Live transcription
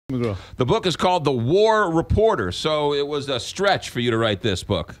McGraw. The book is called The War Reporter, so it was a stretch for you to write this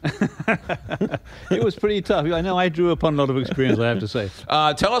book. It was pretty tough. I know I drew upon a lot of experience, I have to say.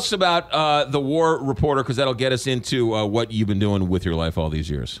 Tell us about The War Reporter, because that'll get us into what you've been doing with your life all these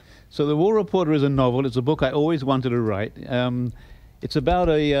years. So The War Reporter is a novel. It's a book I always wanted to write. It's about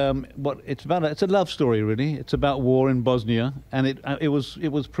it's a love story, really. It's about war in Bosnia, and it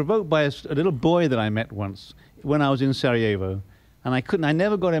was provoked by a little boy that I met once when I was in Sarajevo, and I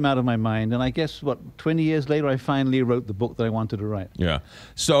never got him out of my mind. And I guess 20 years later, I finally wrote the book that I wanted to write. Yeah.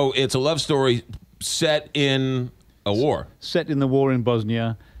 So it's a love story set in a war. Set in the war in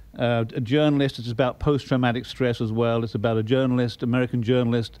Bosnia. A journalist. It's about post-traumatic stress as well. It's about a journalist, American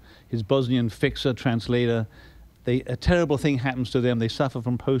journalist, his Bosnian fixer, translator. A terrible thing happens to them. They suffer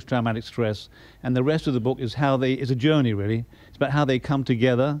from post-traumatic stress, and the rest of the book is it's a journey, really. It's about how they come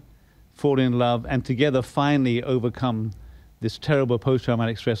together, fall in love, and together finally overcome this terrible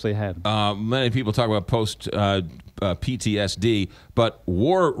post-traumatic stress they had. Many people talk about PTSD, but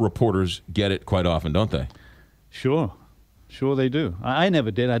war reporters get it quite often, don't they? Sure they do. I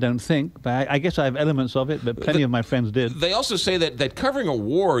never did, I don't think, but I guess I have elements of it, but plenty of my friends did. They also say that covering a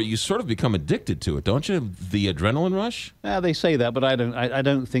war, you sort of become addicted to it, don't you? The adrenaline rush? They say that, but I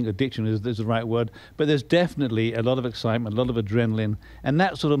don't think addiction is the right word. But there's definitely a lot of excitement, a lot of adrenaline, and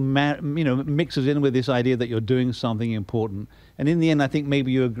that sort of mixes in with this idea that you're doing something important. And in the end, I think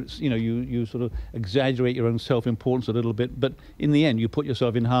maybe you sort of exaggerate your own self-importance a little bit, but in the end, you put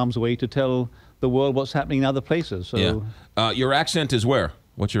yourself in harm's way to tell the world what's happening in other places. So, yeah. Your accent is where?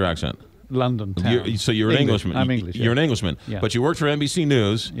 What's your accent? London town. So you're an Englishman. I'm English. You're an Englishman, but you worked for NBC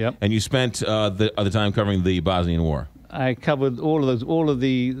News, and you spent the time covering the Bosnian War. I covered all of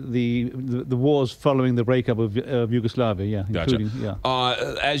the wars following the breakup of Yugoslavia. Yeah, gotcha. Including,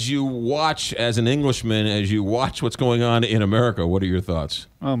 as you watch, as an Englishman, as you watch what's going on in America, what are your thoughts?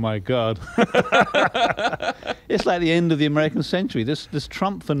 Oh my God! It's like the end of the American century. This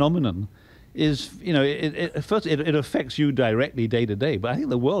Trump phenomenon is, at first it affects you directly day to day, but I think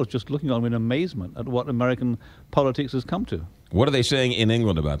the world's just looking on in amazement at what American politics has come to. What are they saying in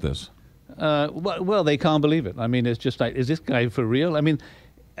England about this? Well, they can't believe it. I mean, it's just like, is this guy for real? I mean,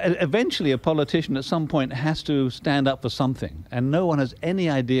 eventually a politician at some point has to stand up for something, and no one has any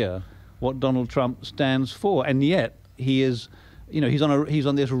idea what Donald Trump stands for, and yet he is, he's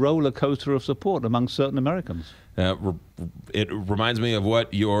on this roller coaster of support among certain Americans. It reminds me of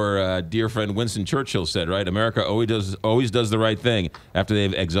what your dear friend Winston Churchill said, right? America always does the right thing after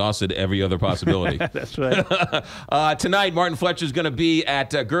they've exhausted every other possibility. That's right. Tonight, Martin Fletcher is going to be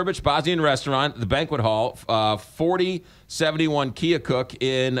at Gerbich Bosnian Restaurant, the banquet hall, 4071 Keokuk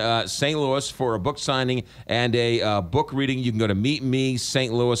in St. Louis for a book signing and a book reading. You can go to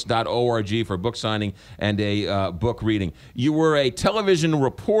meetmestlouis.org for a book signing and a book reading. You were a television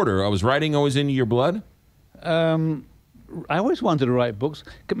reporter. Was writing always in your blood? I always wanted to write books.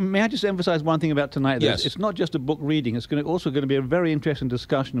 May I just emphasize one thing about tonight? Yes. It's not just a book reading. It's also going to be a very interesting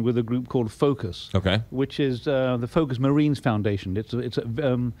discussion with a group called Focus, which is the Focus Marines Foundation. It's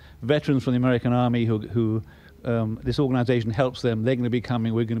veterans from the American Army who this organization helps them. They're going to be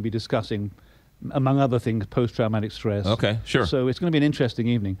coming. We're going to be discussing, among other things, post-traumatic stress. Okay, sure. So it's going to be an interesting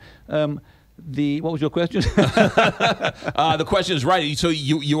evening. What was your question? The question is, right, so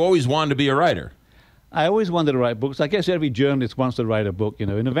you always wanted to be a writer. I always wanted to write books. I guess every journalist wants to write a book,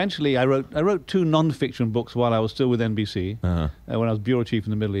 And eventually, I wrote 2 non-fiction books while I was still with NBC, when I was bureau chief in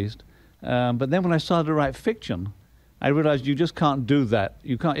the Middle East. But then when I started to write fiction, I realized you just can't do that.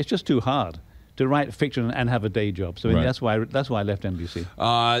 You can't. It's just too hard to write fiction and have a day job. So that's why I left NBC.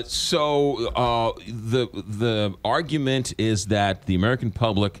 The argument is that the American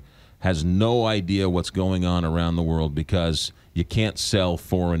public has no idea what's going on around the world because you can't sell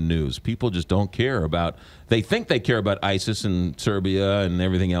foreign news. People just don't care about, they think they care about ISIS and Serbia and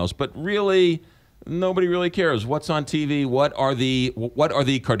everything else, but really, nobody really cares. What's on TV? What are the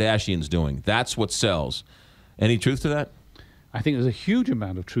Kardashians doing? That's what sells. Any truth to that? I think there's a huge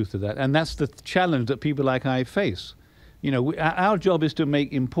amount of truth to that, and that's the challenge that people like I face. Our job is to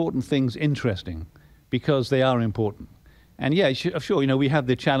make important things interesting because they are important. And yeah, sure, we have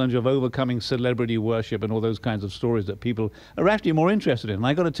the challenge of overcoming celebrity worship and all those kinds of stories that people are actually more interested in. And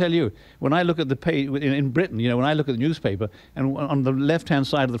I got to tell you, when I look at the page in Britain, when I look at the newspaper, and on the left-hand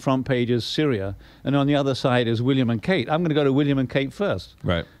side of the front page is Syria, and on the other side is William and Kate, I'm going to go to William and Kate first.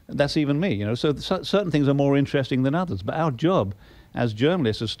 Right. That's even me, So certain things are more interesting than others. But our job as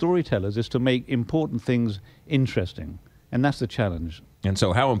journalists, as storytellers, is to make important things interesting. And that's the challenge. And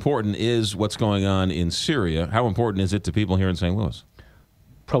so how important is what's going on in Syria? How important is it to people here in St. Louis?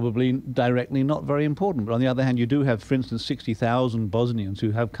 probably directly not very important. But on the other hand, you do have, for instance, 60,000 Bosnians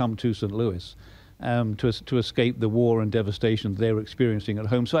who have come to St. Louis to escape the war and devastation they were experiencing at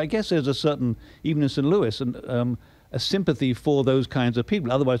home. So I guess there's a certain, even in St. Louis, a sympathy for those kinds of people.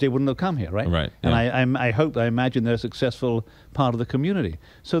 Otherwise, they wouldn't have come here, right? Right. And Yeah. I imagine they're a successful part of the community.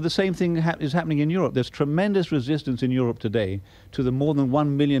 So the same thing is happening in Europe. There's tremendous resistance in Europe today to the more than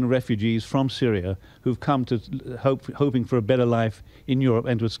 1 million refugees from Syria who've come to hoping for a better life in Europe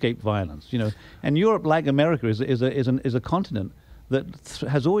and to escape violence. You know, and Europe, like America, is a continent that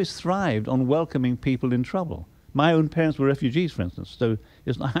has always thrived on welcoming people in trouble. My own parents were refugees, for instance, so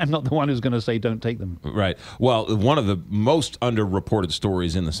I'm not the one who's going to say don't take them. Right. Well, one of the most underreported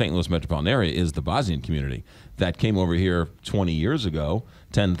stories in the St. Louis metropolitan area is the Bosnian community that came over here 20 years ago.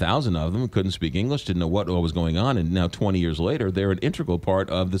 10,000 of them couldn't speak English, didn't know what was going on, and now 20 years later, they're an integral part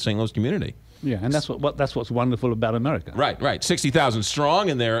of the St. Louis community. Yeah, and that's what's wonderful about America. Right. 60,000 strong,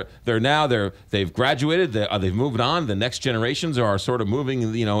 and they've graduated, they've moved on. The next generations are sort of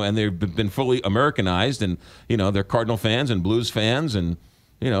moving, you know, and they've been fully Americanized, and you know they're Cardinal fans and Blues fans, and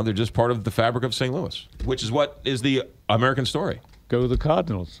you know they're just part of the fabric of St. Louis, which is what is the American story. Go the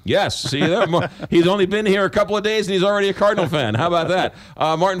Cardinals. Yes. See, he's only been here a couple of days and he's already a Cardinal fan. How about that?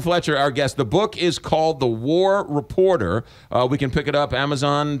 Martin Fletcher, our guest. The book is called The War Reporter. We can pick it up,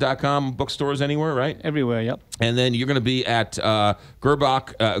 Amazon.com, bookstores anywhere, right? Everywhere, yep. And then you're going to be at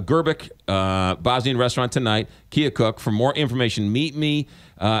Gerbik Bosnian restaurant tonight, Keokuk. For more information, meet me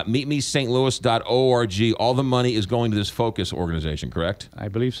stlouis.org. All the money is going to this Focus organization, correct? I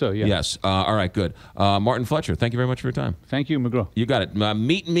believe so, yeah. Yes. All right, good. Martin Fletcher, thank you very much for your time. Thank you, McGraw. You got it.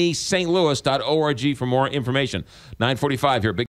 Meetmestlouis.org for more information. 9:45 here. Big